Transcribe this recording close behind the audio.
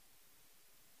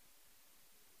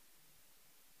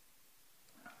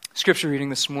Scripture reading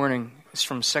this morning is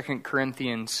from 2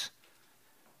 Corinthians,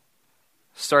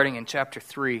 starting in chapter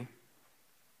 3.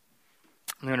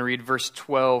 I'm going to read verse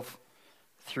 12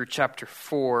 through chapter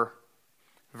 4,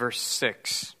 verse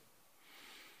 6.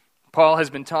 Paul has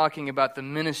been talking about the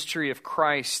ministry of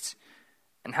Christ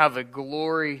and how the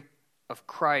glory of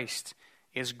Christ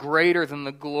is greater than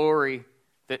the glory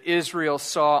that Israel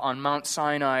saw on Mount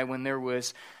Sinai when there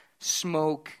was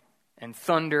smoke and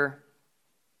thunder.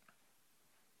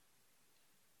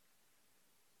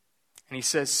 And he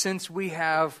says, since we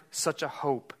have such a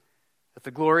hope that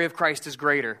the glory of Christ is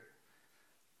greater,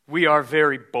 we are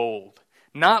very bold.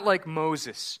 Not like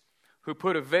Moses, who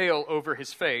put a veil over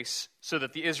his face so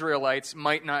that the Israelites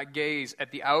might not gaze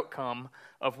at the outcome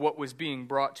of what was being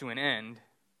brought to an end.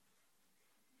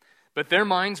 But their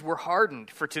minds were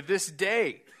hardened, for to this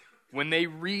day, when they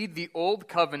read the Old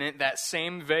Covenant, that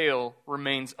same veil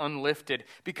remains unlifted,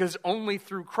 because only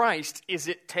through Christ is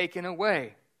it taken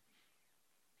away.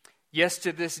 Yes,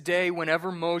 to this day,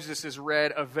 whenever Moses is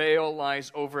read, a veil lies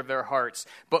over their hearts.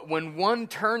 But when one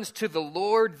turns to the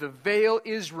Lord, the veil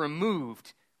is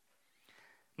removed.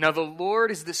 Now the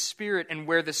Lord is the Spirit, and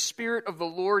where the Spirit of the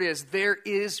Lord is, there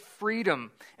is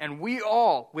freedom. And we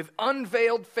all, with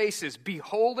unveiled faces,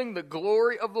 beholding the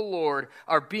glory of the Lord,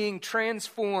 are being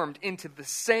transformed into the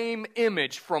same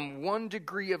image from one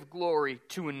degree of glory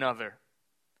to another.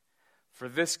 For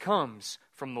this comes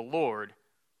from the Lord,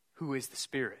 who is the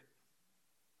Spirit.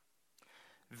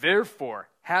 Therefore,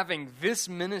 having this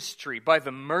ministry by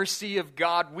the mercy of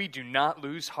God, we do not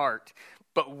lose heart,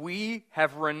 but we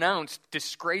have renounced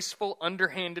disgraceful,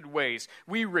 underhanded ways.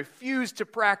 We refuse to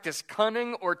practice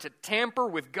cunning or to tamper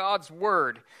with God's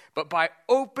word, but by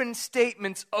open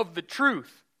statements of the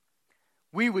truth,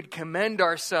 we would commend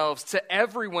ourselves to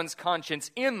everyone's conscience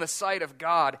in the sight of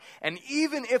God. And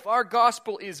even if our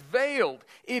gospel is veiled,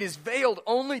 it is veiled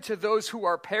only to those who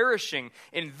are perishing.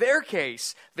 In their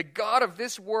case, the God of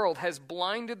this world has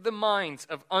blinded the minds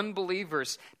of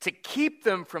unbelievers to keep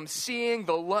them from seeing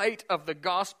the light of the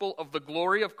gospel of the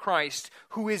glory of Christ,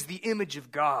 who is the image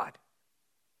of God.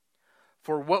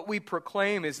 For what we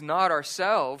proclaim is not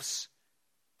ourselves,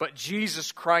 but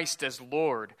Jesus Christ as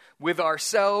Lord, with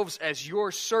ourselves as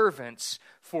your servants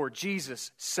for Jesus'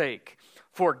 sake.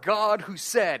 For God, who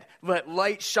said, "Let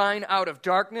light shine out of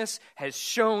darkness," has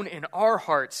shone in our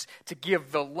hearts to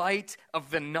give the light of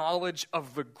the knowledge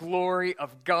of the glory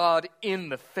of God in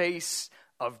the face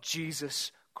of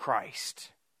Jesus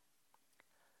Christ.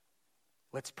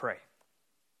 Let's pray.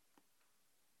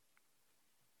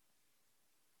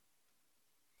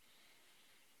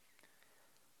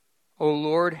 O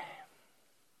Lord,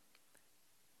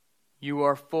 you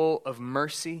are full of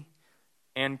mercy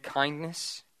and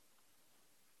kindness.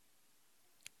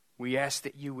 We ask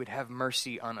that you would have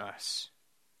mercy on us.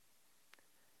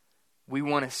 We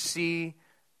want to see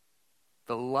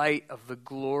the light of the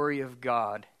glory of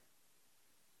God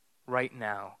right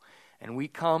now. And we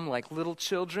come like little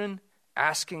children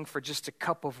asking for just a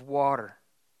cup of water.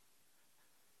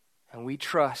 And we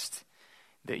trust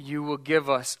that you will give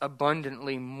us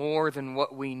abundantly more than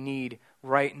what we need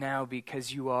right now,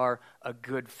 because you are a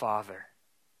good Father.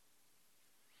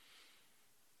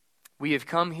 We have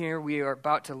come here, we are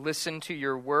about to listen to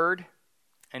your word,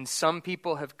 and some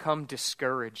people have come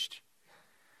discouraged.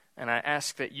 And I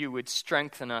ask that you would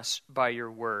strengthen us by your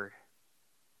word.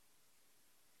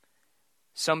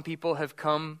 Some people have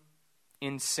come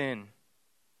in sin,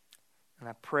 and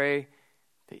I pray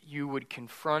that you would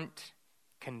confront,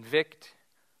 convict,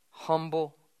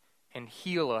 humble, and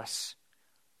heal us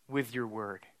with your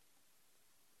word.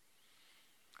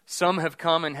 Some have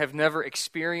come and have never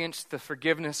experienced the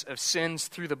forgiveness of sins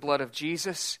through the blood of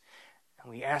Jesus,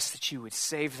 and we ask that you would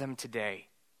save them today.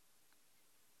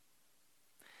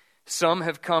 Some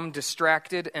have come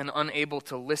distracted and unable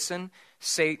to listen.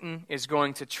 Satan is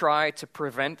going to try to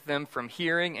prevent them from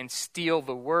hearing and steal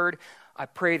the word. I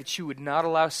pray that you would not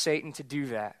allow Satan to do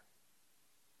that.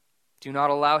 Do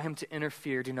not allow him to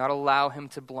interfere. Do not allow him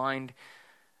to blind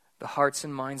the hearts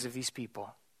and minds of these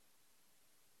people.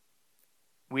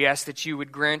 We ask that you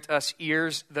would grant us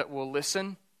ears that will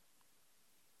listen.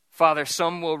 Father,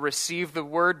 some will receive the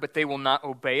word, but they will not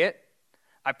obey it.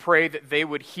 I pray that they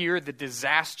would hear the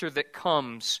disaster that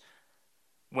comes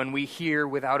when we hear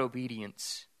without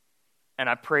obedience. And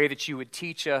I pray that you would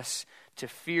teach us to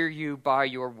fear you by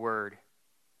your word.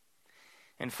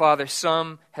 And Father,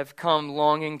 some have come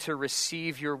longing to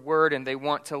receive your word, and they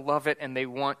want to love it, and they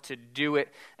want to do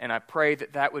it. And I pray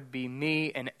that that would be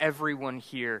me and everyone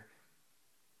here.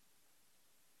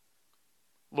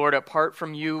 Lord, apart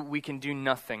from you, we can do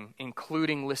nothing,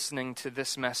 including listening to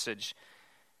this message.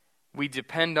 We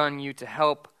depend on you to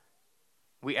help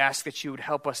We ask that you would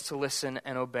help us to listen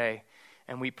and obey.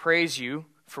 And we praise you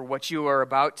for what you are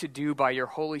about to do by your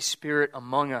Holy Spirit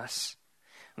among us.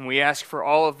 And we ask for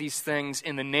all of these things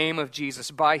in the name of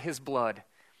Jesus, by his blood.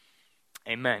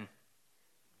 Amen.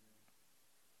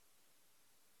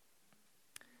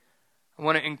 I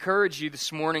want to encourage you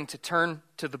this morning to turn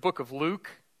to the book of Luke.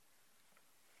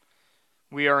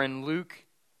 We are in Luke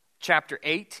chapter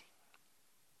 8.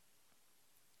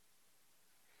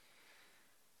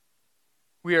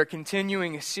 We are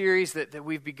continuing a series that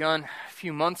we've begun a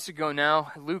few months ago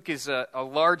now. Luke is a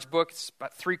large book. It's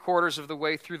about 3/4 of the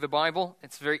way through the Bible.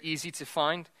 It's very easy to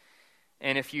find.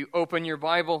 And if you open your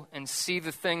Bible and see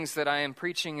the things that I am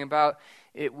preaching about,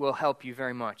 it will help you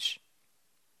very much.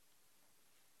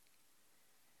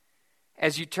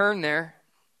 As you turn there,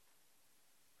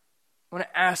 I want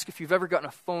to ask if you've ever gotten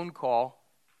a phone call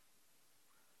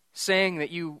saying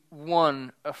that you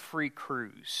won a free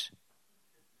cruise.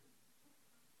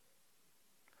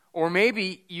 Or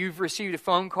maybe you've received a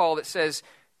phone call that says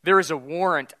there is a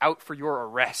warrant out for your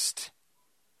arrest.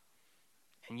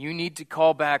 And you need to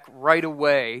call back right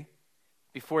away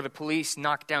before the police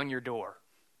knock down your door.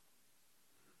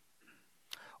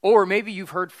 Or maybe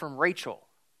you've heard from Rachel.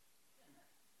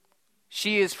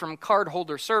 She is from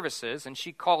Cardholder Services, and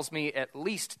she calls me at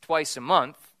least twice a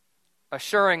month,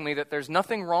 assuring me that there's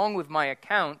nothing wrong with my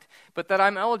account, but that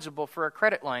I'm eligible for a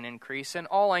credit line increase, and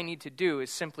all I need to do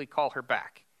is simply call her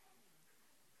back.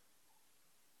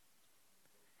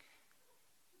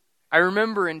 I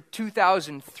remember in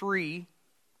 2003,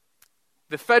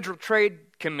 the Federal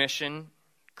Trade Commission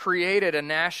created a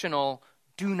national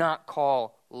do not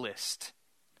call list.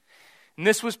 And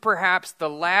this was perhaps the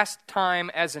last time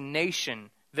as a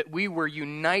nation that we were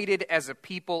united as a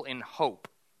people in hope.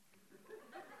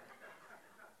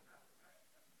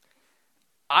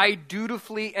 I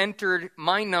dutifully entered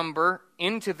my number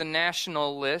into the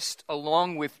national list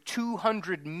along with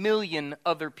 200 million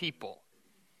other people.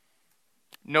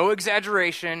 No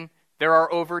exaggeration, there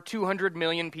are over 200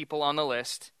 million people on the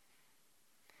list.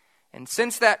 And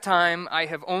since that time, I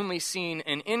have only seen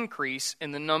an increase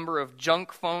in the number of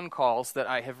junk phone calls that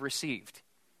I have received.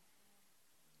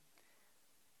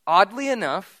 Oddly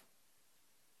enough,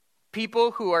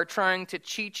 people who are trying to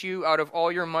cheat you out of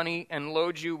all your money and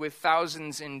load you with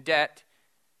thousands in debt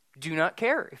do not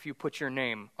care if you put your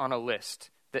name on a list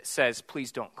that says,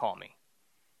 please don't call me.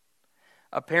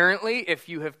 Apparently, if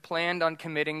you have planned on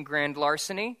committing grand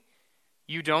larceny,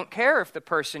 you don't care if the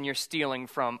person you're stealing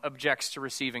from objects to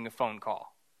receiving a phone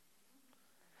call.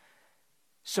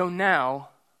 So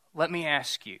now, let me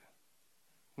ask you,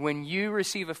 when you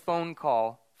receive a phone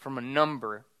call from a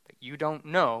number that you don't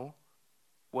know,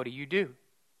 what do?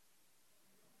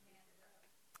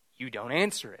 You don't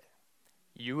answer it.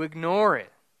 You ignore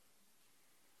it.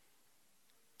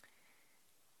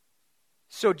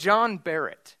 So John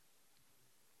Barrett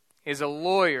is a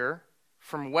lawyer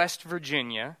from West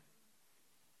Virginia.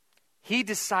 He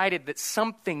decided that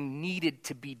something needed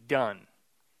to be done.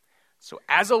 So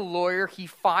as a lawyer, he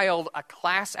filed a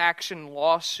class action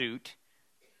lawsuit,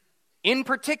 in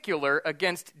particular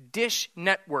against Dish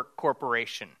Network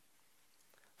Corporation,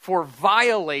 for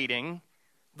violating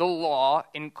the law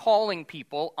in calling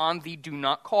people on the do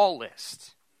not call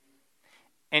list.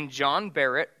 And John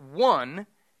Barrett won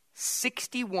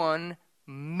 $61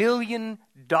 million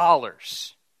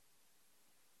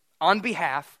on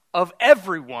behalf of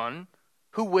everyone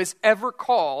who was ever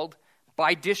called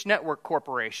by Dish Network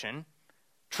Corporation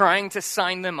trying to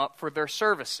sign them up for their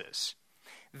services.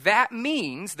 That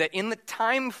means that in the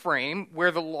time frame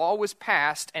where the law was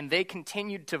passed and they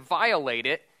continued to violate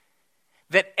it,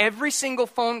 that every single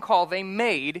phone call they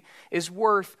made is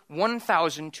worth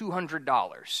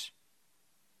 $1,200.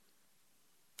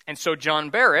 And so John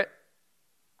Barrett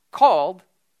called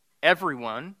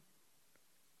everyone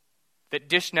that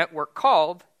Dish Network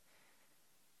called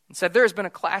and said, there has been a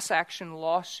class action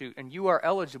lawsuit and you are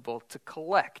eligible to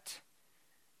collect.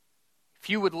 If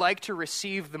you would like to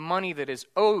receive the money that is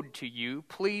owed to you,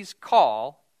 please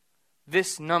call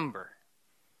this number.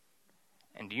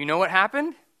 And do you know what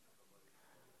happened?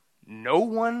 No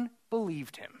one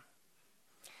believed him.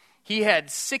 He had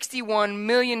 $61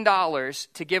 million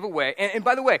to give away. And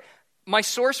by the way, my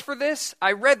source for this,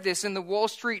 I read this in the Wall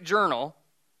Street Journal.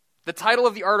 The title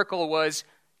of the article was,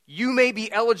 "You may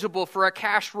be eligible for a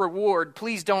cash reward.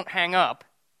 Please don't hang up."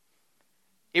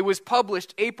 It was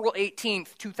published April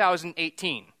 18th,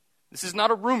 2018. This is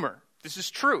not a rumor. This is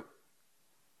true.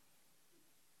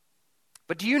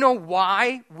 But do you know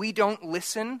why we don't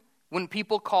listen when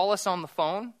people call us on the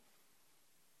phone?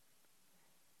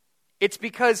 It's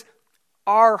because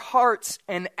our hearts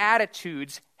and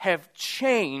attitudes have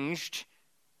changed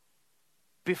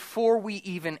before we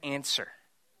even answer.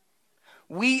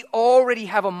 We already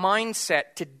have a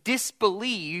mindset to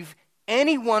disbelieve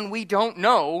anyone we don't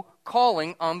know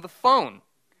calling on the phone.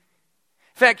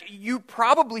 In fact, you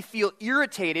probably feel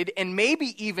irritated and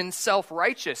maybe even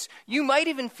self-righteous. You might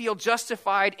even feel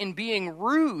justified in being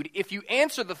rude if you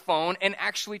answer the phone and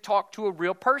actually talk to a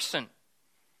real person.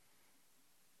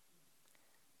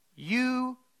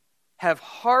 You have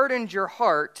hardened your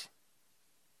heart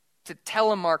to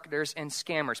telemarketers and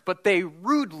scammers, but they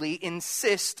rudely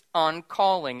insist on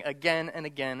calling again and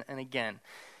again and again.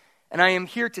 And I am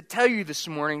here to tell you this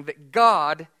morning that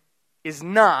God is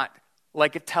not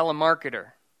like a telemarketer.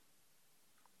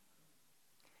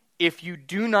 If you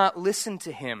do not listen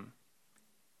to him,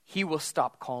 he will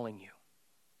stop calling you.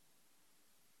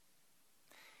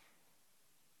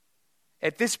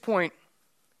 At this point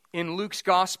in Luke's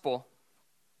gospel,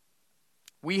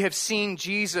 we have seen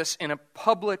Jesus in a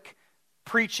public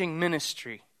preaching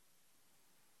ministry.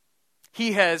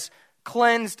 He has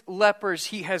cleansed lepers.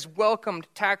 He has welcomed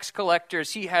tax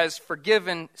collectors. He has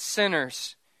forgiven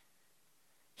sinners.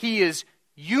 He is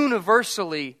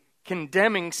universally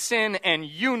condemning sin and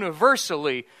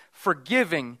universally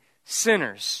forgiving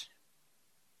sinners.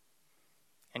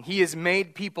 And he has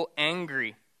made people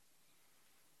angry.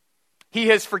 He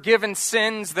has forgiven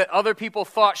sins that other people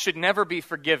thought should never be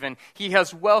forgiven. He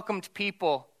has welcomed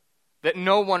people that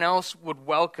no one else would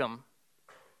welcome.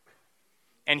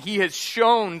 And he has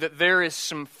shown that there is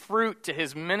some fruit to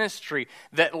his ministry,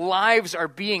 that lives are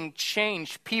being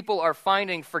changed. People are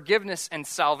finding forgiveness and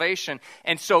salvation.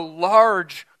 And so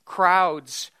large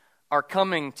crowds are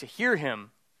coming to hear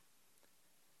him.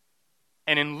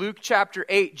 And in Luke chapter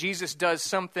 8, Jesus does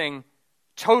something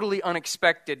totally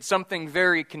unexpected, something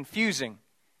very confusing.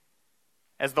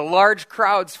 As the large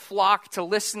crowds flock to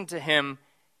listen to him,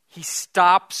 he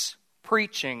stops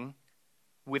preaching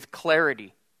with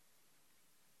clarity.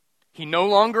 He no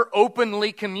longer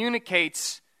openly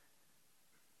communicates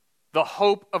the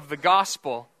hope of the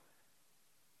gospel.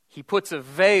 He puts a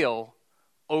veil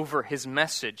over his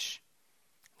message.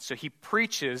 So he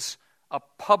preaches a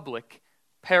public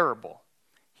parable.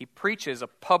 He preaches a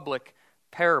public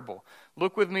parable.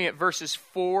 Look with me at verses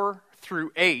 4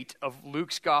 through 8 of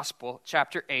Luke's Gospel,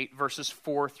 chapter 8, verses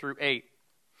 4 through 8.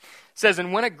 It says,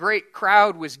 "And when a great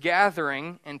crowd was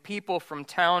gathering, and people from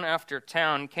town after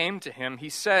town came to him, he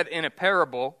said in a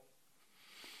parable,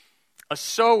 a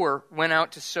sower went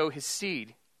out to sow his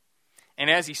seed. And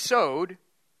as he sowed,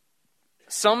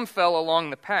 some fell along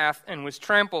the path and was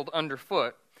trampled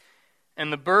underfoot,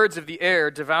 and the birds of the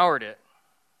air devoured it.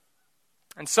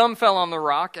 And some fell on the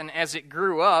rock, and as it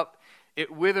grew up, it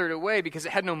withered away because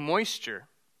it had no moisture.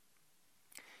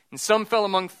 And some fell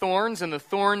among thorns, and the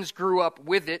thorns grew up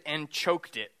with it and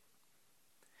choked it.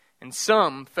 And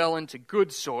some fell into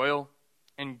good soil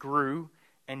and grew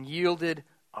and yielded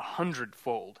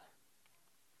 100-fold.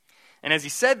 And as he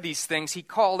said these things, he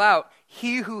called out,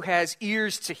 'He who has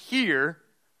ears to hear,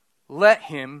 let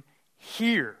him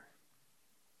hear.'"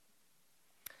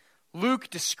 Luke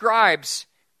describes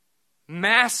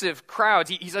massive crowds.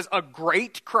 He says a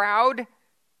great crowd.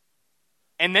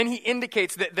 And then he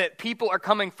indicates that people are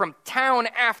coming from town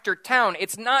after town.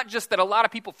 It's not just that a lot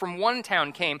of people from one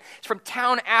town came. It's from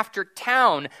town after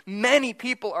town. Many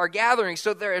people are gathering.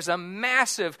 So there is a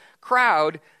massive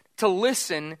crowd to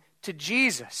listen to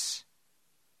Jesus.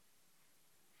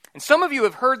 And some of you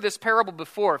have heard this parable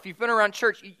before. If you've been around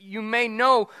church, you may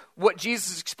know what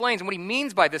Jesus explains and what he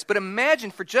means by this. But imagine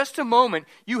for just a moment,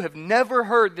 you have never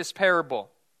heard this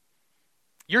parable.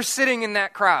 You're sitting in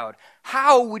that crowd.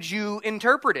 How would you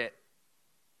interpret it?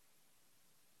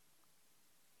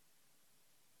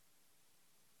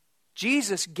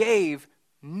 Jesus gave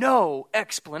no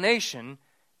explanation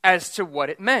as to what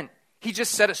it meant. He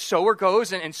just said a sower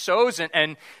goes and sows,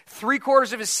 and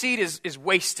 3/4 of his seed is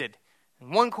wasted.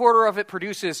 And 1/4 of it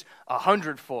produces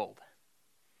 100-fold.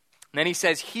 And then he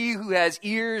says, "He who has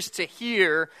ears to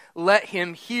hear, let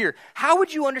him hear." How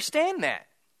would you understand that?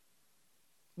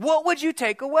 What would you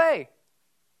take away?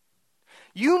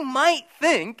 You might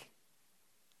think,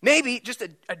 maybe just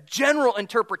a general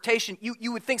interpretation,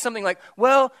 you would think something like,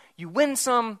 well, you win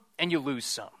some and you lose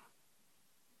some.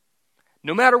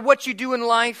 No matter what you do in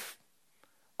life,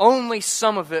 only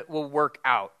some of it will work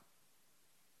out.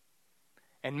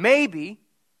 And maybe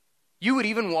you would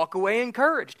even walk away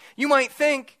encouraged. You might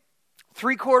think,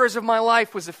 3/4 of my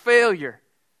life was a failure,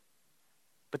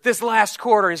 but this last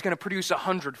quarter is going to produce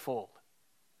 100-fold.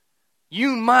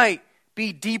 You might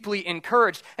be deeply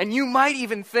encouraged, and you might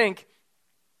even think,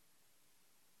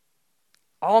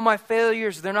 all my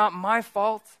failures, they're not my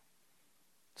fault.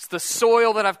 It's the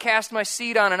soil that I've cast my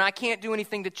seed on, and I can't do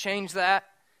anything to change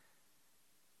that.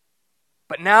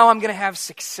 but now I'm going to have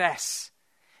success.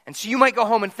 And so you might go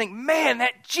home and think, man,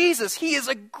 that Jesus, he is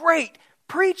a great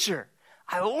preacher.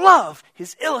 I love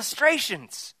his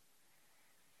illustrations.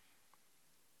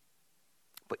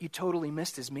 But you totally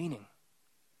missed his meaning.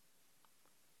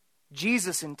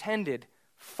 Jesus intended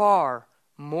far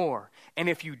more. And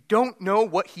if you don't know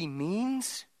what he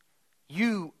means,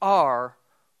 you are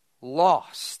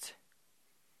lost.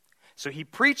 So he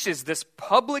preaches this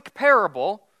public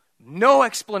parable, no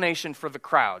explanation for the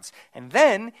crowds. And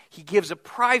then he gives a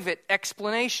private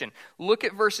explanation. Look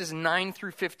at verses 9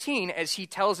 through 15 as he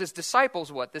tells his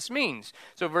disciples what this means.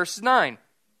 So verse 9.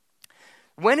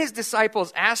 When his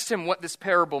disciples asked him what this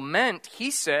parable meant, he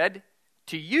said,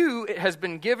 "To you it has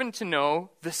been given to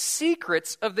know the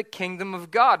secrets of the kingdom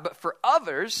of God, but for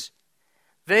others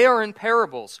they are in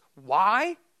parables."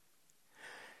 Why?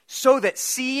 So that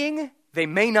seeing they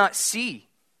may not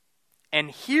see, and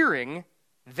hearing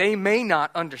they may not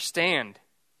understand.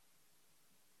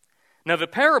 Now the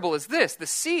parable is this: the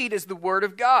seed is the word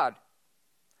of God.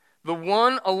 The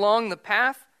one along the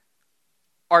path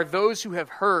are those who have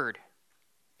heard.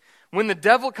 When the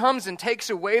devil comes and takes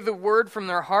away the word from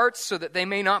their hearts so that they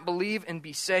may not believe and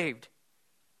be saved.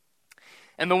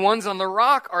 And the ones on the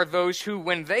rock are those who,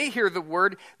 when they hear the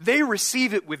word, they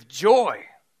receive it with joy.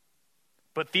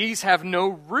 But these have no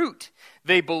root.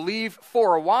 They believe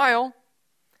for a while,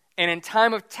 and in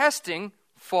time of testing,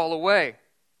 fall away.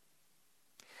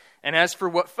 And as for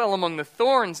what fell among the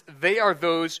thorns, they are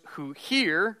those who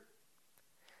hear,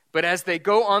 but as they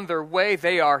go on their way,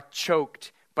 they are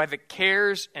choked by the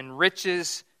cares and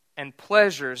riches and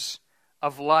pleasures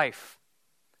of life,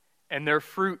 and their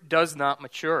fruit does not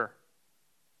mature.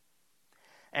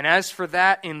 And as for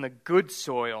that in the good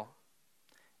soil,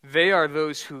 they are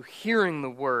those who, hearing the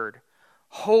word,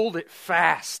 hold it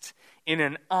fast in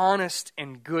an honest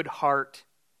and good heart,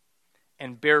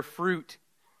 and bear fruit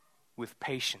with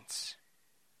patience.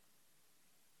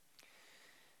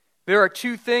 There are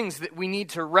two things that we need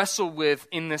to wrestle with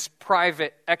in this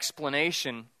private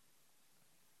explanation.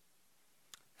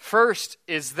 First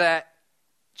is that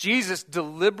Jesus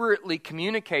deliberately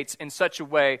communicates in such a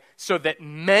way so that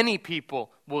many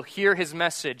people will hear his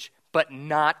message but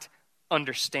not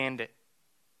understand it.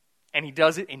 And he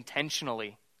does it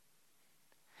intentionally.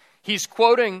 He's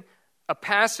quoting a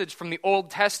passage from the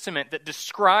Old Testament that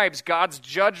describes God's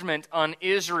judgment on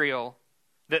Israel,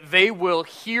 that they will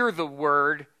hear the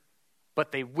word,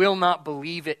 but they will not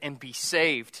believe it and be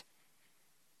saved.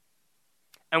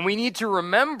 And we need to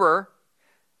remember,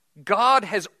 God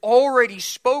has already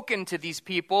spoken to these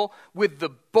people with the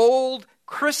bold,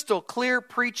 crystal clear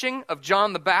preaching of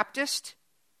John the Baptist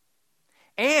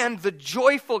and the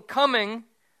joyful coming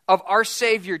of our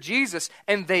Savior Jesus,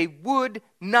 and they would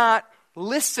not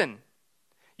listen.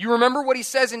 You remember what he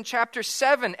says in chapter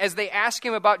 7 as they ask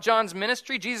him about John's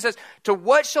ministry? Jesus says, "To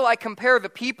what shall I compare the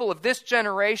people of this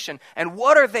generation? And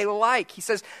what are they like?" He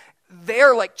says, "They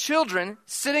are like children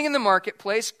sitting in the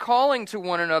marketplace, calling to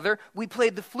one another, 'We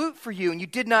played the flute for you, and you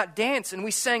did not dance, and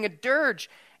we sang a dirge,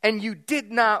 and you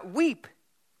did not weep.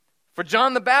 For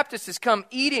John the Baptist has come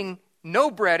eating no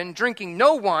bread and drinking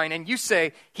no wine, and you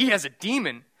say, he has a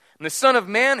demon. And the Son of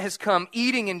Man has come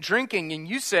eating and drinking, and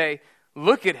you say,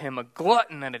 look at him, a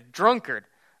glutton and a drunkard,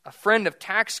 a friend of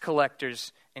tax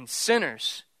collectors and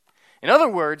sinners.'" In other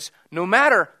words, no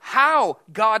matter how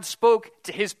God spoke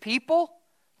to his people,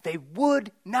 they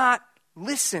would not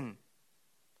listen.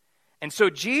 And so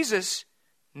Jesus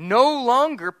no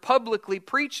longer publicly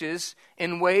preaches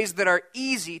in ways that are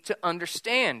easy to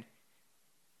understand.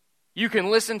 You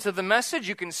can listen to the message,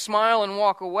 you can smile and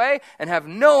walk away and have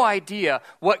no idea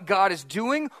what God is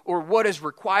doing or what is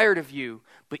required of you,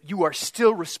 but you are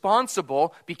still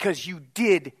responsible because you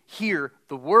did hear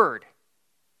the word.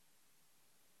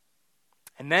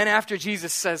 And then after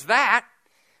Jesus says that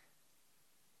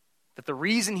the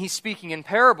reason he's speaking in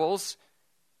parables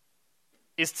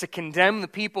is to condemn the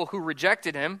people who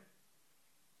rejected him,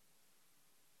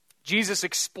 Jesus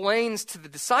explains to the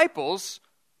disciples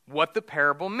what the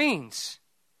parable means.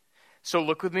 So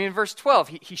look with me in verse 12.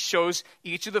 He shows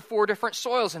each of the 4 different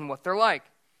soils and what they're like.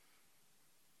 It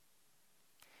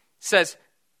says,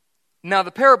 "Now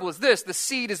the parable is this: the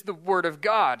seed is the word of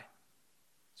God."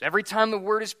 So every time the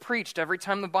word is preached, every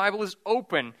time the Bible is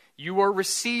open, you are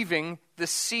receiving the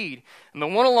seed. And the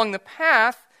one along the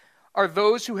path are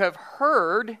those who have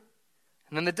heard,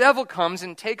 and then the devil comes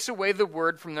and takes away the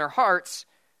word from their hearts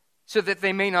so that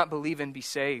they may not believe and be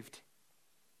saved.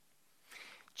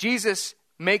 Jesus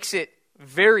makes it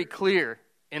very clear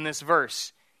in this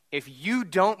verse. If you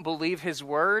don't believe his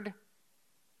word,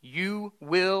 you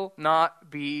will not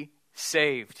be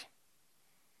saved.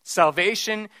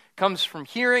 Salvation comes from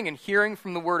hearing, and hearing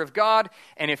from the Word of God.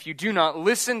 And if you do not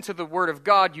listen to the Word of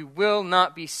God, you will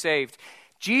not be saved.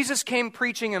 Jesus came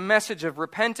preaching a message of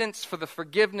repentance for the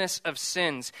forgiveness of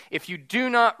sins. If you do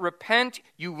not repent,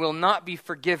 you will not be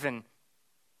forgiven.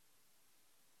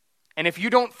 And if you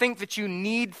don't think that you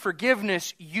need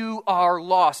forgiveness, you are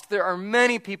lost. There are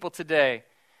many people today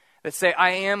that say,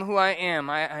 I am who I am.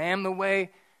 I am the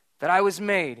way that I was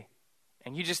made.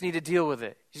 And you just need to deal with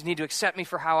it. You just need to accept me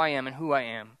for how I am and who I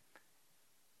am.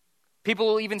 People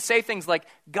will even say things like,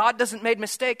 God doesn't make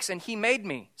mistakes and he made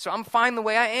me, so I'm fine the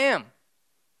way I am.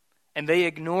 And they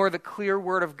ignore the clear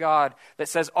word of God that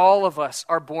says all of us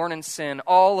are born in sin.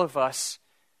 All of us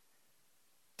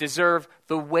deserve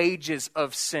the wages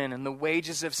of sin, and the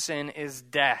wages of sin is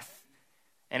death.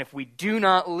 And if we do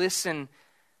not listen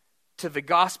to the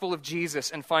gospel of Jesus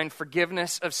and find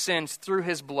forgiveness of sins through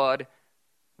his blood,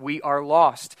 we are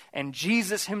lost. And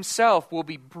Jesus himself will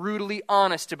be brutally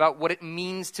honest about what it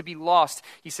means to be lost.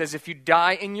 He says, if you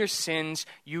die in your sins,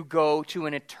 you go to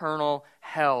an eternal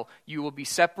hell. You will be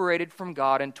separated from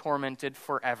God and tormented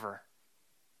forever.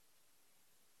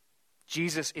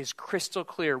 Jesus is crystal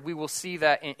clear. We will see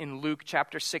that in Luke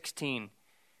chapter 16.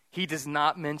 He does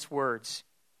not mince words.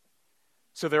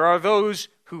 So there are those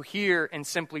who hear and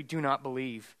simply do not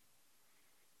believe.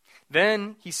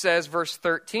 Then he says, verse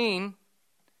 13,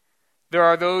 there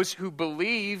are those who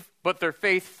believe, but their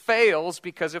faith fails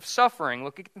because of suffering.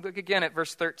 Look again at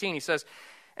verse 13. He says,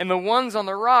 and the ones on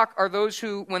the rock are those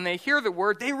who, when they hear the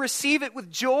word, they receive it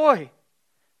with joy.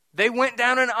 They went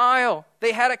down an aisle.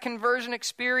 They had a conversion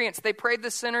experience. They prayed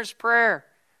the sinner's prayer.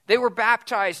 They were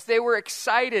baptized. They were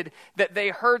excited that they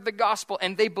heard the gospel,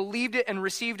 and they believed it and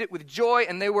received it with joy,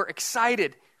 and they were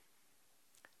excited.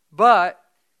 But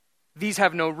these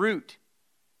have no root.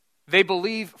 They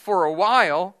believe for a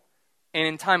while, and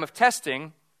in time of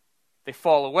testing, they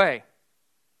fall away.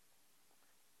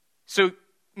 So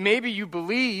maybe you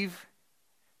believe,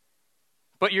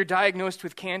 but you're diagnosed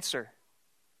with cancer.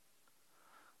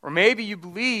 Or maybe you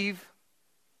believe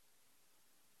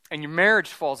and your marriage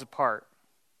falls apart.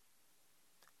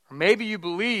 Or maybe you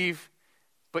believe,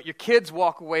 but your kids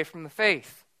walk away from the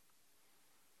faith.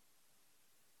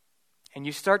 And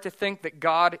you start to think that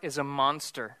God is a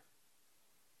monster.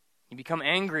 You become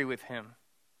angry with him.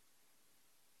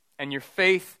 And your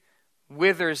faith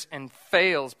withers and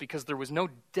fails because there was no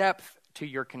depth to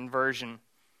your conversion.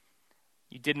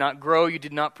 You did not grow, you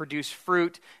did not produce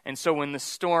fruit, and so when the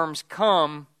storms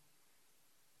come,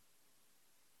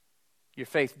 your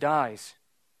faith dies.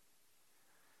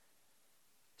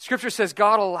 Scripture says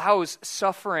God allows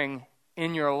suffering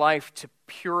in your life to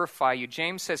purify you.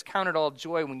 James says, count it all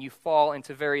joy when you fall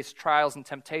into various trials and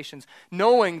temptations,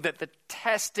 knowing that the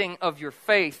testing of your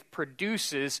faith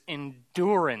produces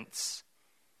endurance.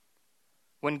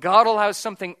 When God allows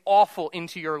something awful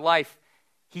into your life,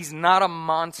 he's not a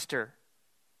monster.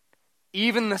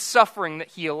 Even the suffering that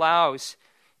he allows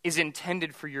is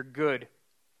intended for your good.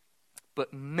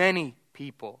 But many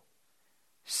people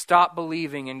stop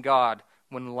believing in God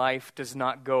when life does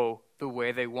not go the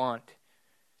way they want.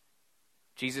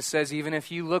 Jesus says, even if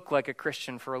you look like a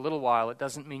Christian for a little while, it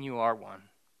doesn't mean you are one.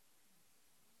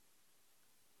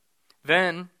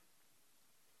 Then,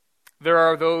 there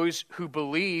are those who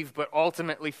believe, but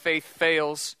ultimately faith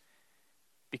fails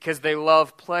because they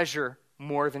love pleasure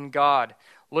more than God.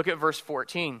 Look at verse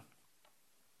 14. It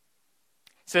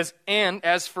says, and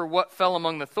as for what fell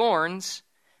among the thorns,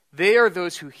 they are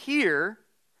those who hear,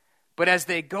 but as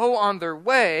they go on their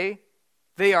way,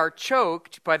 they are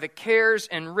choked by the cares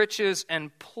and riches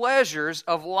and pleasures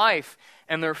of life,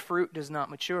 and their fruit does not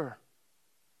mature.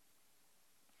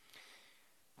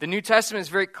 The New Testament is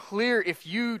very clear. If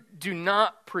you do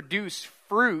not produce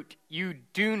fruit, you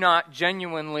do not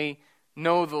genuinely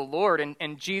know the Lord.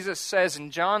 And Jesus says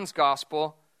in John's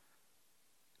Gospel,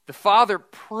 the Father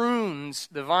prunes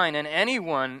the vine, and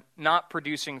anyone not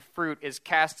producing fruit is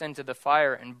cast into the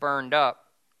fire and burned up.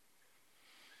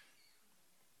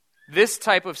 This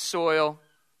type of soil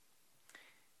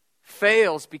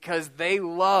fails because they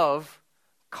love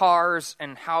cars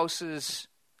and houses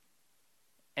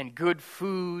and good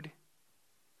food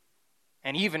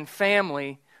and even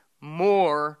family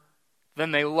more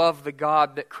than they love the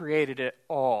God that created it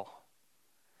all.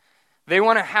 They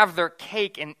want to have their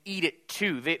cake and eat it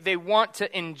too. They want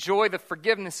to enjoy the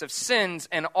forgiveness of sins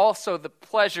and also the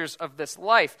pleasures of this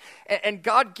life. And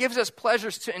God gives us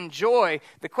pleasures to enjoy.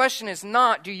 The question is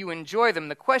not, do you enjoy them?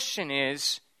 The question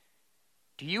is,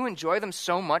 do you enjoy them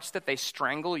so much that they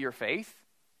strangle your faith?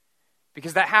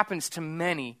 Because that happens to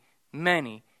many,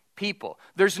 many people.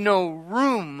 There's no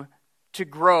room to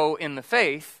grow in the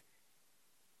faith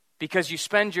because you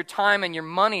spend your time and your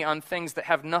money on things that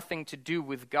have nothing to do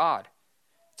with God.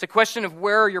 It's a question of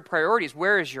where are your priorities?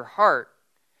 Where is your heart?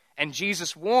 And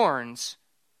Jesus warns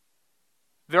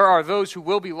there are those who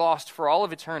will be lost for all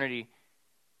of eternity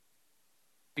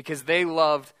because they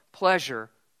loved pleasure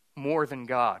more than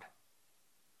God.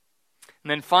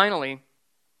 And then finally,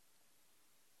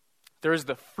 there is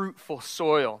the fruitful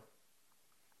soil.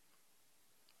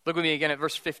 Look with me again at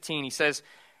verse 15. He says,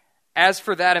 "As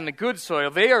for that in the good soil,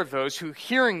 they are those who,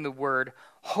 hearing the word,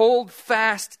 hold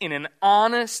fast in an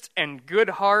honest and good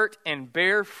heart and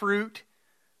bear fruit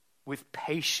with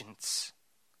patience."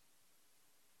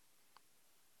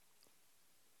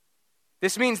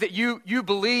 This means that you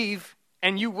believe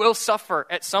and you will suffer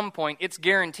at some point. It's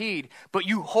guaranteed. But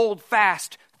you hold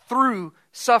fast through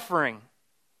suffering.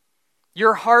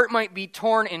 Your heart might be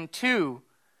torn in two,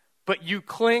 but you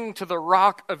cling to the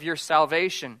rock of your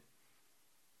salvation.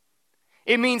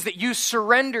 It means that you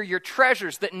surrender your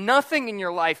treasures, that nothing in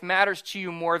your life matters to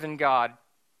you more than God.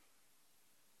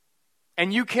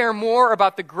 And you care more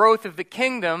about the growth of the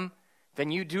kingdom than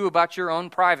you do about your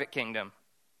own private kingdom.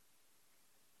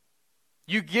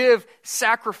 You give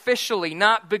sacrificially,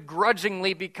 not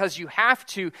begrudgingly because you have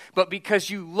to, but because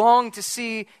you long to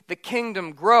see the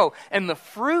kingdom grow. And the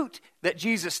fruit that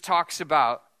Jesus talks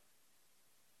about,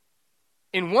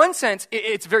 in one sense,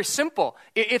 it's very simple.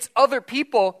 It's other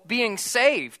people being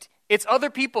saved. It's other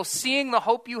people seeing the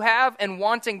hope you have and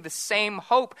wanting the same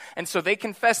hope. And so they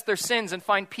confess their sins and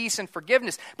find peace and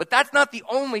forgiveness. But that's not the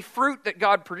only fruit that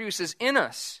God produces in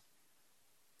us.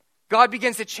 God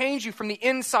begins to change you from the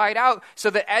inside out so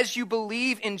that as you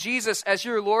believe in Jesus as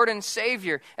your Lord and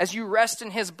Savior, as you rest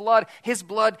in His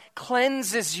blood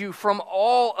cleanses you from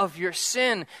all of your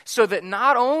sin so that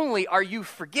not only are you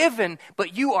forgiven,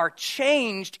 but you are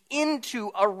changed into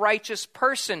a righteous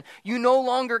person. You no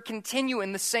longer continue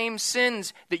in the same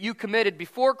sins that you committed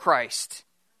before Christ.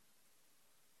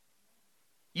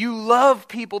 You love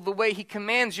people the way He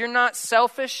commands. You're not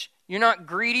selfish. You're not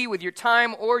greedy with your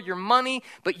time or your money,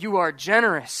 but you are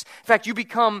generous. In fact, you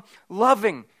become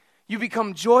loving. You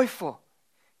become joyful.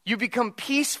 You become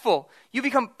peaceful. You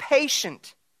become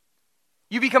patient.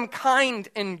 You become kind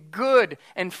and good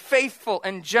and faithful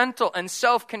and gentle and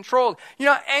self-controlled.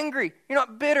 You're not angry. You're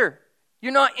not bitter.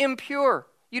 You're not impure.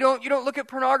 You don't look at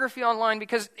pornography online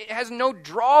because it has no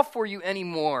draw for you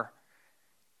anymore.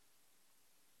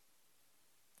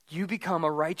 You become a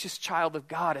righteous child of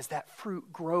God as that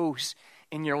fruit grows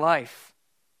in your life.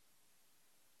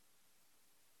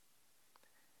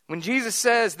 When Jesus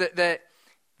says that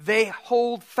they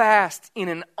hold fast in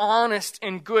an honest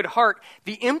and good heart,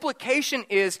 the implication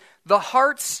is the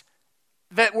hearts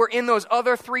that were in those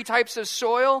other three types of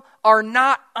soil are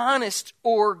not honest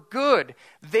or good.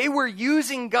 They were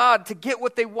using God to get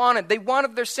what they wanted. They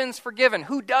wanted their sins forgiven.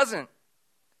 Who doesn't?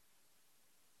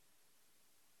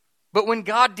 But when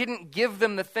God didn't give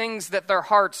them the things that their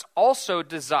hearts also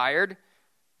desired,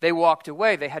 they walked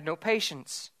away. They had no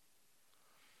patience.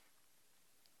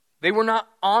 They were not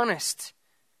honest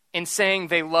in saying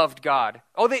they loved God.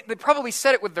 Oh, they probably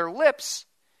said it with their lips.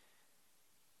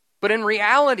 But in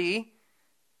reality,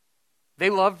 they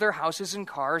loved their houses and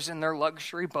cars and their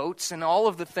luxury boats and all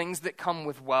of the things that come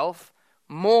with wealth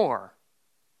more.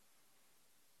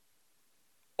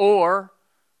 Or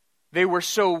they were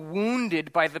so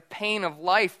wounded by the pain of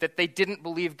life that they didn't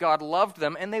believe God loved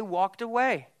them and they walked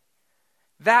away.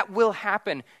 That will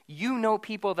happen. You know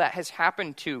people that has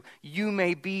happened to. You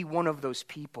may be one of those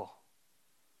people.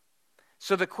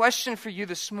 So the question for you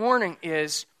this morning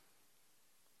is,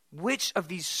 which of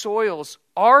these soils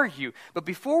are you? But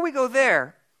before we go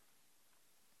there,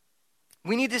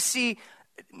 we need to see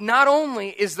not only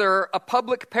is there a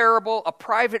public parable, a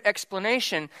private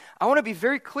explanation, I want to be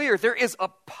very clear, there is a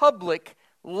public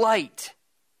light.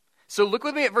 So look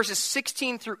with me at verses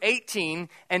 16 through 18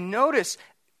 and notice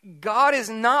God is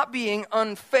not being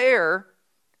unfair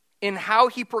in how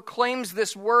He proclaims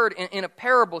this word in a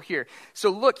parable here. So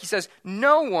look, He says,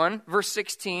 no one, verse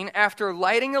 16, after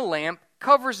lighting a lamp,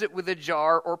 covers it with a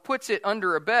jar or puts it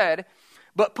under a bed,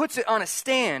 but puts it on a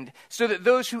stand so that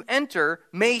those who enter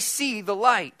may see the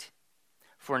light.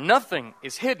 For nothing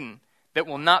is hidden that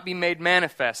will not be made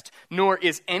manifest, nor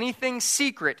is anything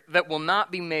secret that will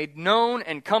not be made known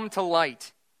and come to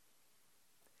light.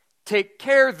 Take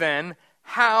care then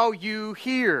how you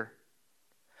hear.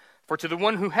 For to the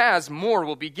one who has, more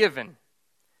will be given.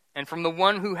 And from the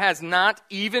one who has not,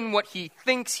 even what he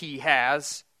thinks he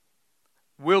has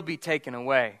will be taken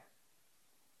away.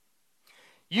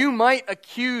 You might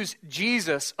accuse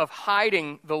Jesus of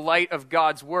hiding the light of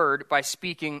God's word by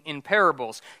speaking in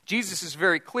parables. Jesus is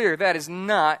very clear that is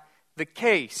not the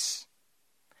case.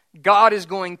 God is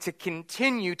going to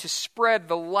continue to spread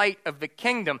the light of the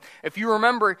kingdom. If you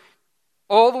remember,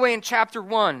 all the way in chapter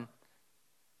 1,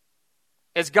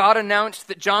 as God announced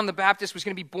that John the Baptist was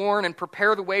going to be born and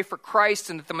prepare the way for Christ,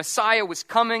 and that the Messiah was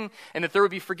coming, and that there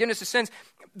would be forgiveness of sins,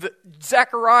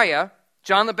 Zechariah,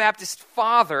 John the Baptist's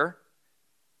father,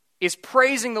 is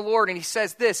praising the Lord, and he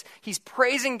says this. He's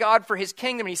praising God for his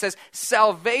kingdom, and he says,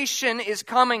 salvation is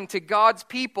coming to God's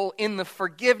people in the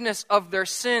forgiveness of their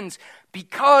sins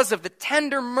because of the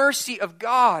tender mercy of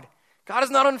God. God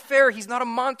is not unfair. He's not a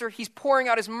monster. He's pouring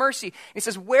out his mercy. He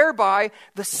says, whereby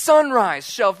the sunrise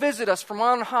shall visit us from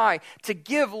on high to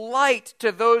give light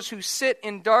to those who sit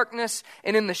in darkness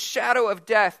and in the shadow of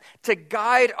death, to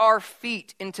guide our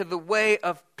feet into the way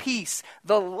of peace.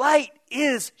 The light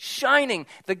is shining.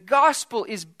 The gospel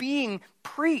is being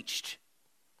preached.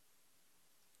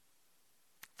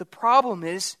 The problem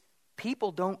is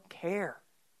people don't care.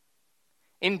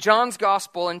 In John's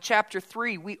Gospel, in chapter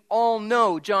 3, we all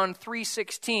know John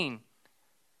 3:16.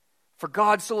 For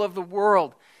God so loved the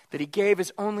world that he gave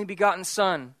his only begotten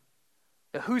Son,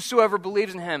 that whosoever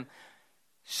believes in him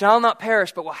shall not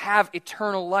perish, but will have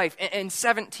eternal life. And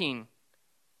 17,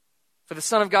 for the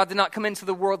Son of God did not come into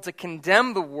the world to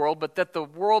condemn the world, but that the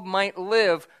world might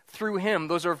live through him.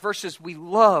 Those are verses we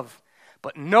love,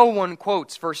 but no one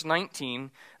quotes verse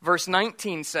 19. Verse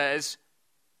 19 says,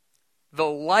 the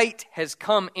light has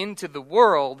come into the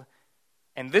world,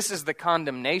 and this is the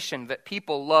condemnation, that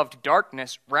people loved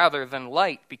darkness rather than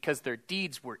light because their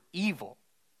deeds were evil.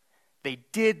 They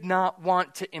did not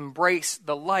want to embrace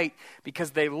the light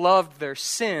because they loved their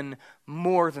sin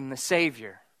more than the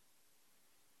Savior.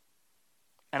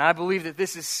 And I believe that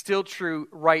this is still true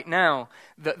right now.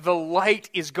 The light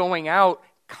is going out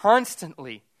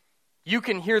constantly. You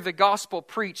can hear the gospel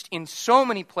preached in so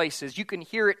many places. You can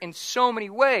hear it in so many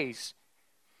ways.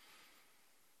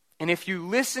 And if you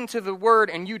listen to the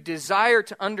word and you desire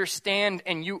to understand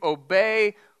and you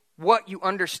obey what you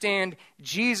understand,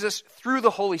 Jesus, through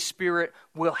the Holy Spirit,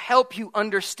 will help you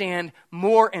understand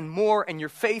more and more, and your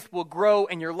faith will grow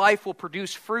and your life will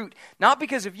produce fruit, not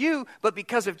because of you, but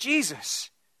because of Jesus.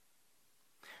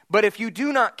 But if you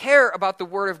do not care about the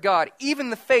Word of God, even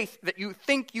the faith that you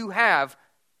think you have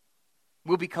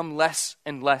will become less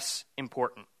and less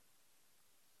important.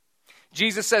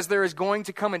 Jesus says there is going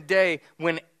to come a day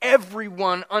when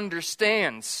everyone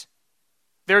understands.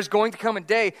 There's going to come a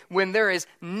day when there is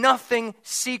nothing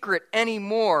secret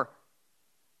anymore.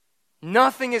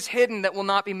 Nothing is hidden that will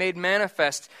not be made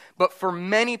manifest. But for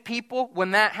many people,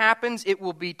 when that happens, it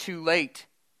will be too late.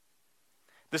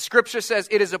 The scripture says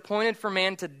it is appointed for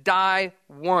man to die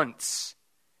once,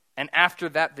 and after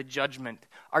that the judgment.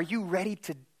 Are you ready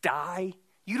to die?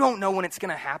 You don't know when it's going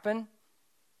to happen.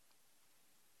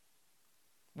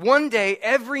 One day,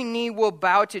 every knee will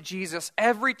bow to Jesus.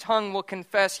 Every tongue will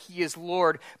confess he is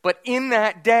Lord. But in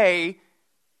that day,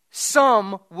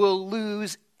 some will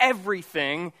lose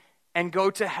everything and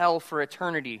go to hell for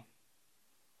eternity.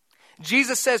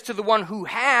 Jesus says to the one who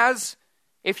has,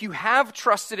 if you have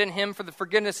trusted in him for the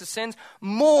forgiveness of sins,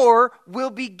 more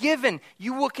will be given.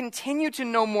 You will continue to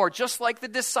know more, just like the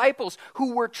disciples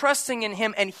who were trusting in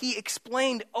him, and he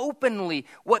explained openly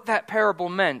what that parable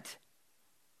meant.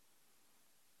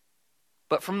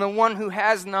 But from the one who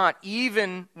has not,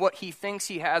 even what he thinks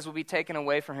he has will be taken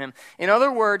away from him. In other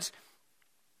words,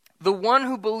 the one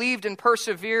who believed and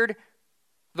persevered,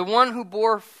 the one who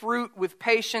bore fruit with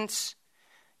patience,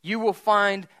 you will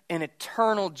find an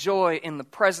eternal joy in the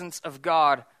presence of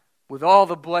God with all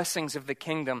the blessings of the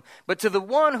kingdom. But to the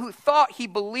one who thought he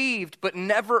believed but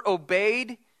never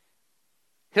obeyed,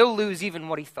 he'll lose even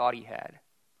what he thought he had.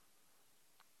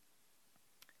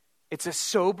 It's a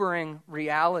sobering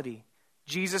reality.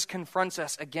 Jesus confronts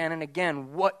us again and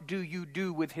again. What do you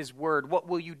do with his word? What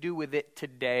will you do with it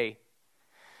today?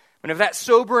 And if that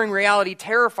sobering reality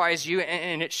terrifies you,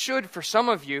 and it should for some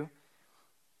of you,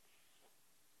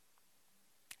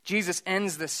 Jesus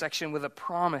ends this section with a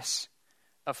promise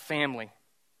of family.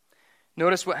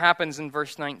 Notice what happens in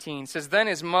verse 19. It says, then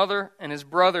his mother and his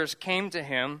brothers came to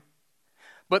him,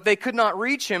 but they could not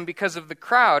reach him because of the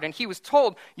crowd. And he was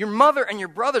told, your mother and your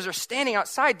brothers are standing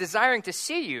outside desiring to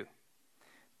see you.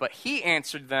 But he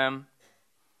answered them,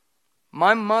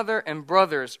 my mother and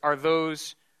brothers are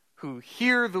those who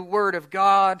hear the word of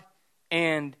God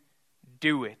and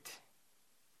do it.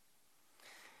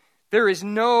 There is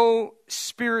no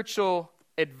spiritual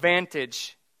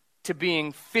advantage to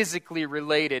being physically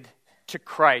related to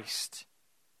Christ.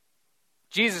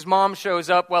 Jesus' mom shows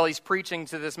up while he's preaching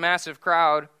to this massive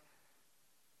crowd.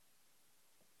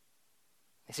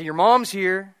 They say, your mom's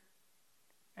here.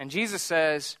 And Jesus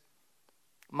says,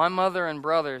 my mother and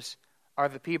brothers are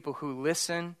the people who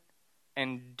listen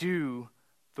and do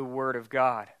the Word of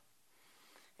God.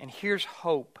 And here's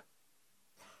hope.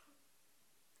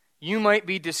 You might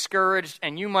be discouraged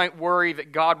and you might worry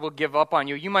that God will give up on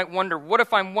you. You might wonder, what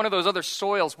if I'm one of those other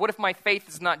soils? What if my faith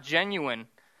is not genuine?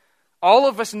 All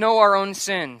of us know our own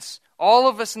sins. All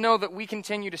of us know that we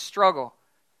continue to struggle.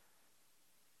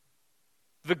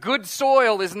 The good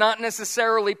soil is not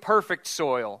necessarily perfect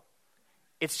soil.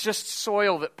 It's just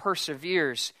soil that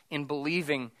perseveres in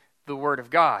believing the Word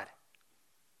of God.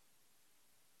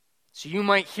 So you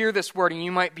might hear this word and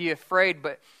you might be afraid,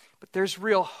 but there's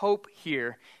real hope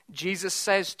here. Jesus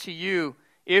says to you,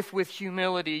 if with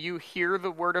humility you hear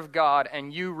the Word of God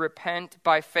and you repent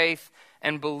by faith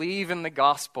and believe in the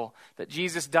gospel, that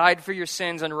Jesus died for your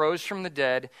sins and rose from the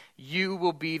dead, you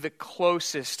will be the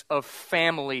closest of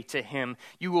family to Him.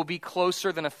 You will be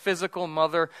closer than a physical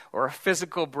mother or a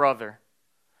physical brother.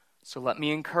 So let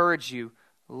me encourage you,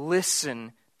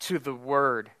 listen to the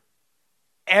Word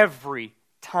every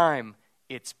time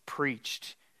it's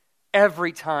preached,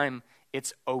 every time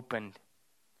it's opened.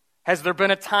 Has there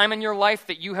been a time in your life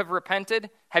that you have repented?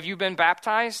 Have you been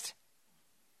baptized?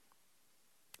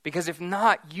 Because if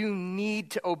not, you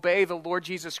need to obey the Lord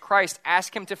Jesus Christ.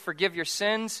 Ask Him to forgive your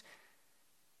sins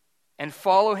and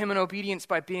follow Him in obedience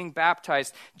by being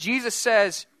baptized. Jesus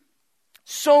says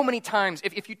so many times,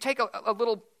 if you take a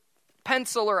little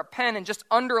pencil or a pen and just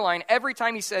underline every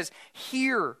time He says,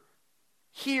 hear,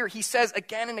 He says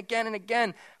again and again and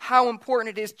again how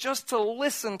important it is just to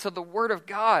listen to the Word of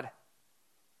God.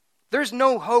 There's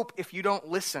no hope if you don't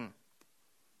listen.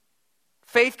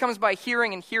 Faith comes by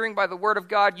hearing, and hearing by the Word of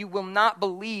God. You will not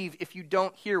believe if you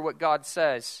don't hear what God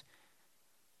says.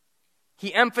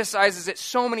 He emphasizes it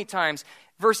so many times.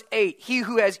 Verse 8, he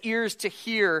who has ears to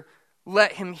hear,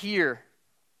 let him hear.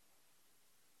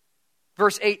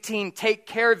 Verse 18, take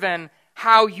care then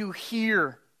how you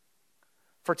hear.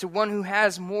 For to one who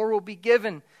has, more will be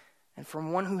given. And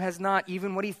from one who has not,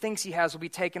 even what he thinks he has will be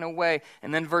taken away.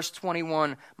 And then verse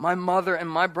 21, my mother and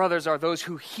my brothers are those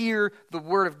who hear the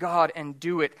Word of God and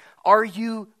do it. Are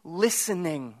you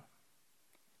listening?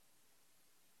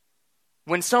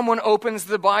 When someone opens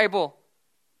the Bible,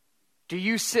 do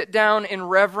you sit down in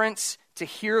reverence to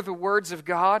hear the words of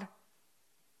God?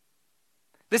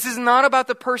 This is not about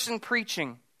the person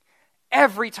preaching.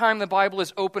 Every time the Bible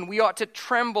is open, we ought to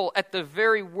tremble at the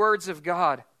very words of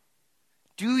God.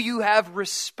 Do you have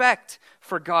respect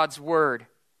for God's Word?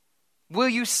 Will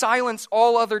you silence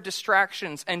all other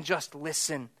distractions and just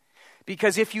listen?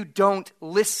 Because if you don't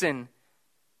listen,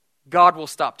 God will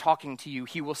stop talking to you.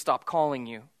 He will stop calling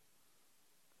you.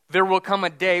 There will come a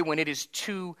day when it is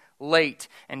too late.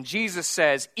 And Jesus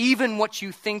says, even what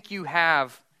you think you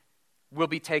have will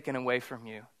be taken away from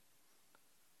you.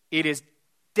 It is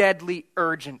deadly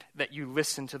urgent that you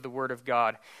listen to the Word of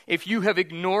God. If you have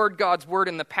ignored God's Word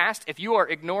in the past, if you are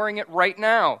ignoring it right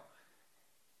now,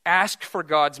 ask for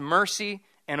God's mercy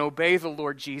and obey the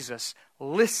Lord Jesus.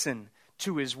 Listen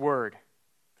to His Word.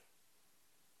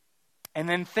 And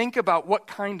then think about what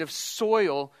kind of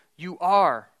soil you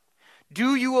are.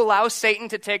 Do you allow Satan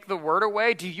to take the Word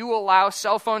away? Do you allow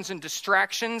cell phones and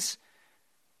distractions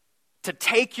to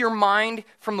take your mind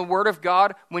from the Word of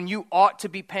God when you ought to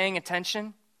be paying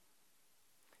attention?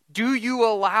 Do you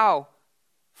allow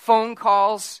phone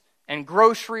calls and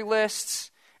grocery lists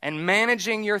and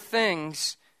managing your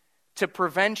things to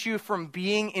prevent you from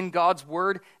being in God's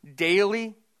Word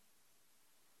daily?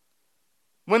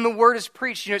 When the Word is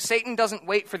preached, Satan doesn't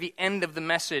wait for the end of the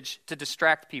message to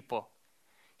distract people.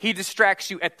 He distracts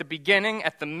you at the beginning,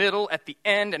 at the middle, at the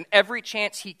end, and every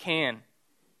chance he can.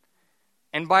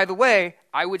 And by the way,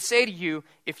 I would say to you,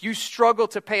 if you struggle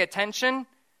to pay attention,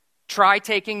 try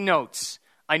taking notes.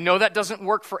 I know that doesn't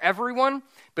work for everyone,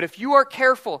 but if you are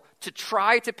careful to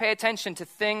try to pay attention to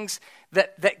things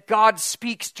that God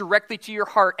speaks directly to your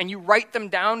heart and you write them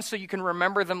down so you can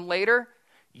remember them later,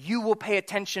 you will pay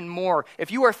attention more.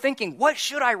 If you are thinking, what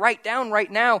should I write down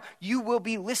right now? You will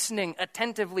be listening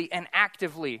attentively and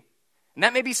actively. And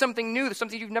that may be something new,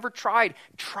 something you've never tried.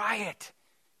 Try it.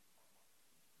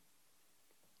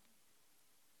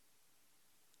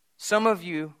 Some of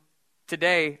you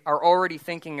today are already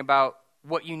thinking about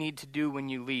what you need to do when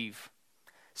you leave.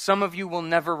 Some of you will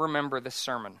never remember this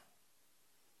sermon.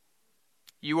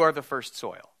 You are the first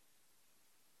soil.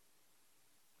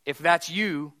 If that's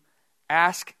you,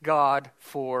 ask God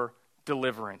for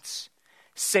deliverance.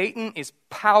 Satan is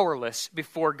powerless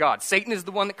before God. Satan is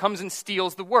the one that comes and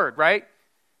steals the word, right?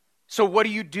 So what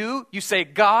do? You say,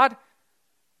 God,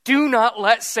 do not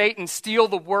let Satan steal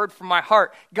the word from my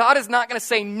heart. God is not going to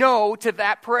say no to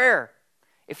that prayer.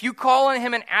 If you call on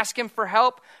him and ask him for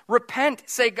help, repent.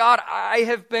 Say, God, I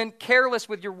have been careless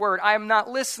with your word. I am not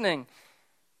listening.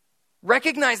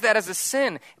 Recognize that as a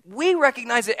sin. We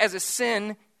recognize it as a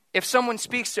sin if someone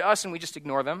speaks to us and we just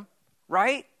ignore them,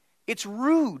 right? It's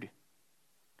rude.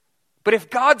 But if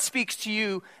God speaks to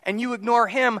you and you ignore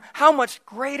him, how much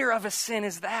greater of a sin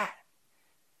is that?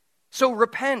 So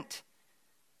repent.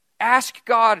 Ask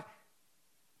God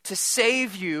to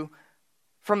save you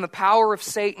from the power of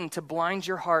Satan to blind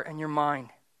your heart and your mind.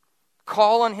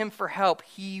 Call on him for help.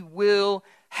 He will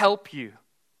help you.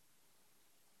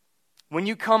 When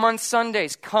you come on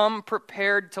Sundays, come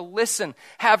prepared to listen.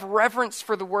 Have reverence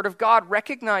for the Word of God.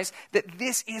 Recognize that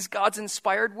this is God's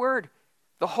inspired Word.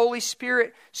 The Holy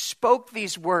Spirit spoke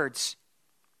these words.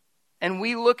 And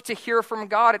we look to hear from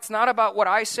God. It's not about what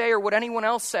I say or what anyone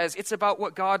else says. It's about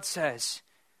what God says.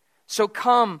 So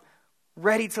come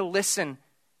ready to listen.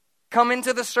 Come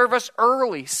into the service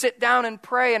early. Sit down and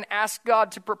pray and ask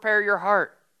God to prepare your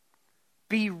heart.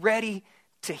 Be ready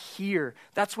to hear.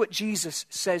 That's what Jesus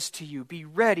says to you. Be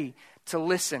ready to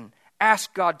listen.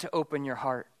 Ask God to open your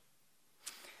heart.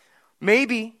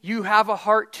 Maybe you have a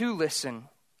heart to listen.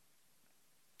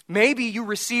 Maybe you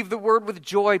receive the word with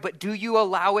joy, but do you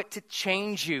allow it to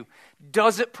change you?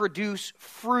 Does it produce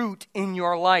fruit in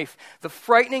your life? The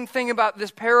frightening thing about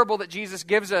this parable that Jesus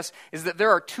gives us is that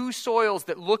there are two soils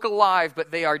that look alive,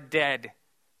 but they are dead.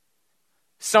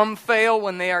 Some fail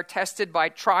when they are tested by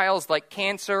trials like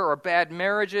cancer or bad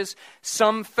marriages.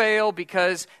 Some fail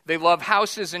because they love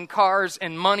houses and cars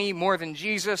and money more than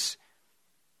Jesus.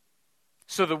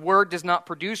 So the word does not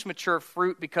produce mature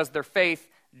fruit because their faith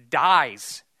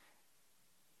dies.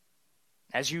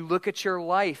 As you look at your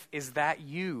life, is that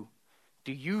you?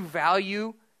 Do you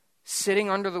value sitting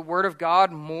under the word of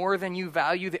God more than you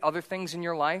value the other things in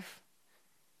your life?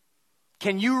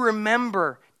 Can you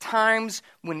remember times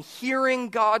when hearing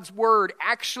God's word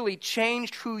actually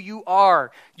changed who you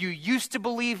are? You used to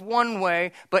believe one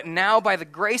way, but now by the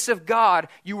grace of God,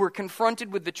 you were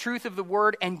confronted with the truth of the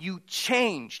word and you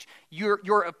changed.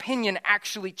 Your opinion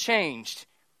actually changed.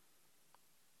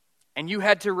 And you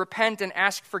had to repent and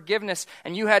ask forgiveness,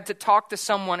 and you had to talk to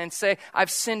someone and say,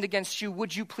 I've sinned against you,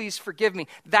 would you please forgive me?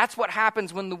 That's what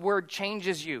happens when the word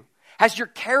changes you. Has your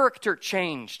character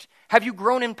changed? Have you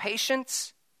grown in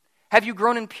patience? Have you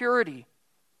grown in purity?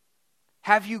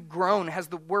 Have you grown? Has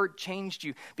the word changed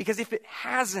you? Because if it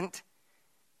hasn't,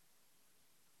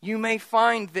 you may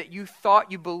find that you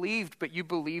thought you believed, but you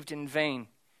believed in vain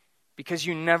because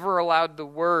you never allowed the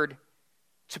word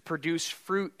to produce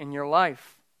fruit in your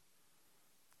life.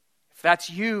 If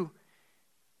that's you,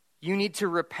 you need to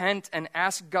repent and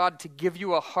ask God to give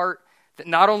you a heart that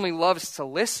not only loves to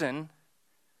listen,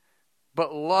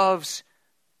 but loves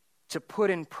to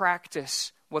put in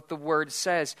practice what the word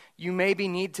says. You maybe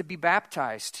need to be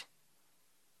baptized.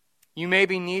 You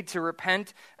maybe need to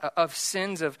repent of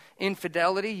sins of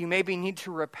infidelity. You maybe need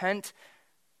to repent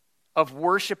of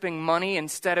worshiping money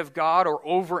instead of God or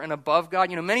over and above God.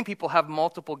 You know, many people have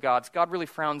multiple gods. God really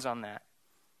frowns on that.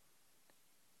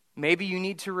 Maybe you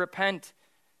need to repent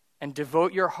and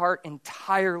devote your heart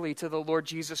entirely to the Lord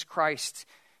Jesus Christ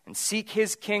and seek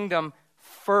his kingdom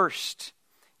first.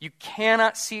 You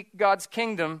cannot seek God's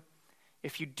kingdom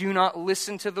if you do not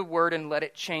listen to the word and let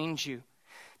it change you.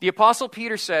 The Apostle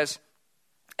Peter says,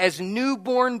 as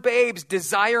newborn babes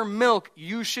desire milk,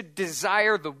 you should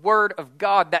desire the word of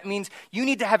God. That means you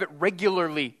need to have it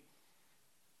regularly.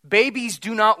 Babies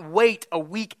do not wait a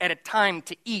week at a time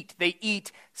to eat. They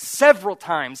eat several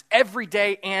times, every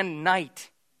day and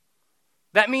night.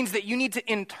 That means that you need to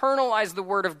internalize the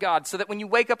word of God so that when you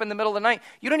wake up in the middle of the night,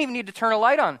 you don't even need to turn a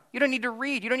light on. You don't need to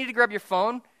read. You don't need to grab your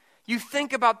phone. You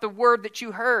think about the word that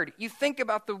you heard. You think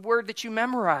about the word that you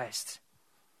memorized.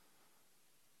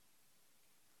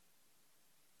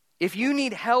 If you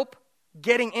need help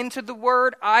getting into the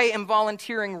word, I am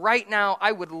volunteering right now.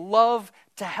 I would love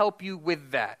to help you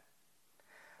with that.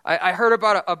 I heard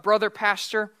about a brother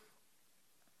pastor.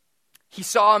 He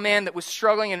saw a man that was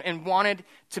struggling and wanted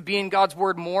to be in God's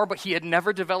word more, but he had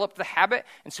never developed the habit.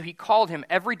 And so he called him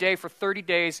every day for 30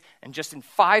 days, and just in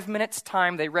 5 minutes'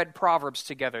 time, they read Proverbs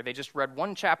together. They just read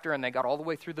one chapter, and they got all the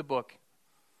way through the book.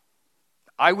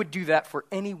 I would do that for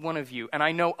any one of you, and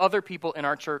I know other people in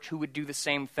our church who would do the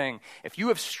same thing. If you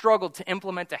have struggled to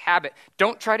implement a habit,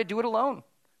 don't try to do it alone.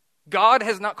 God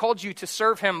has not called you to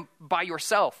serve him by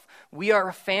yourself. We are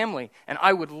a family, and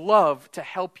I would love to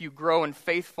help you grow in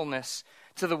faithfulness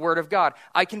to the Word of God.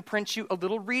 I can print you a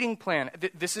little reading plan.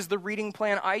 This is the reading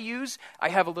plan I use. I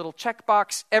have a little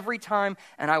checkbox every time,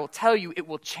 and I will tell you it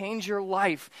will change your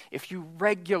life if you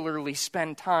regularly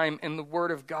spend time in the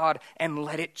Word of God and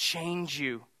let it change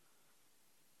you.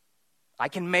 I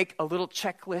can make a little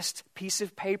checklist piece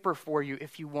of paper for you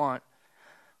if you want.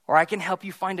 Or I can help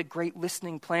you find a great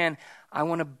listening plan. I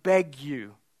want to beg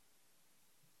you,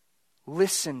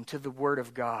 listen to the Word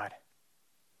of God.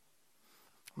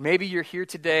 Maybe you're here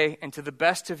today, and to the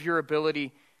best of your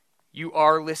ability, you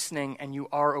are listening and you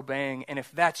are obeying. And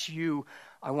if that's you,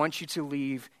 I want you to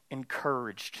leave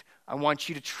encouraged. I want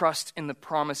you to trust in the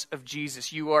promise of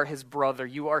Jesus. You are his brother.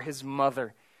 You are his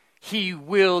mother. He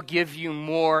will give you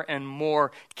more and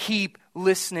more. Keep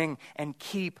listening and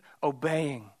keep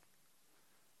obeying.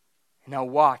 Now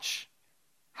watch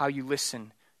how you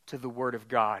listen to the Word of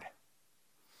God.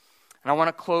 And I want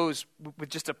to close with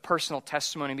just a personal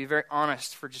testimony and be very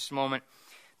honest for just a moment.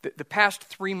 The past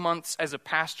 3 months as a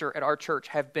pastor at our church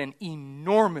have been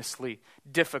enormously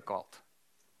difficult.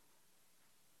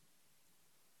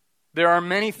 There are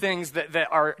many things that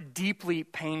are deeply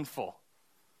painful.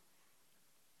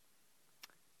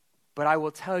 But I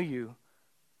will tell you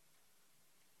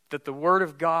that the Word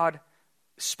of God,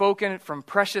 spoken from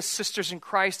precious sisters in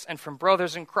Christ and from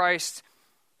brothers in Christ,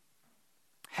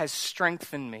 has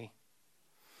strengthened me.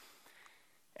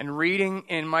 And reading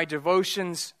in my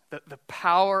devotions the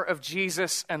power of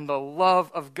Jesus and the love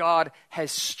of God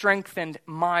has strengthened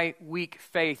my weak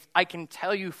faith. I can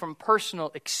tell you from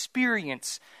personal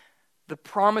experience, the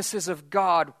promises of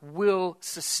God will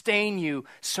sustain you,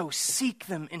 so seek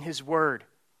them in his Word.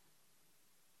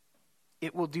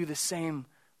 It will do the same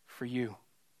for you.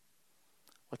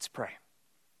 Let's pray.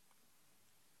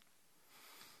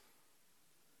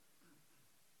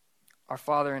 Our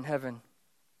Father in heaven,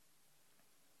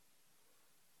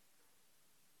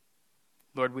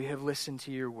 Lord, we have listened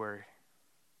to your word.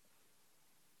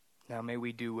 Now may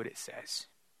we do what it says.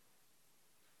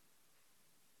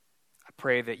 I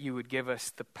pray that you would give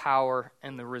us the power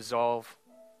and the resolve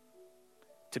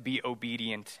to be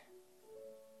obedient.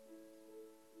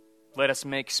 Let us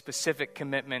make specific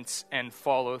commitments and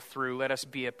follow through. Let us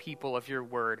be a people of your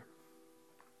word.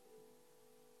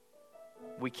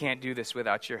 We can't do this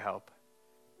without your help.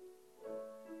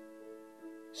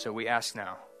 So we ask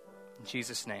now, in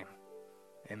Jesus' name,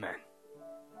 amen.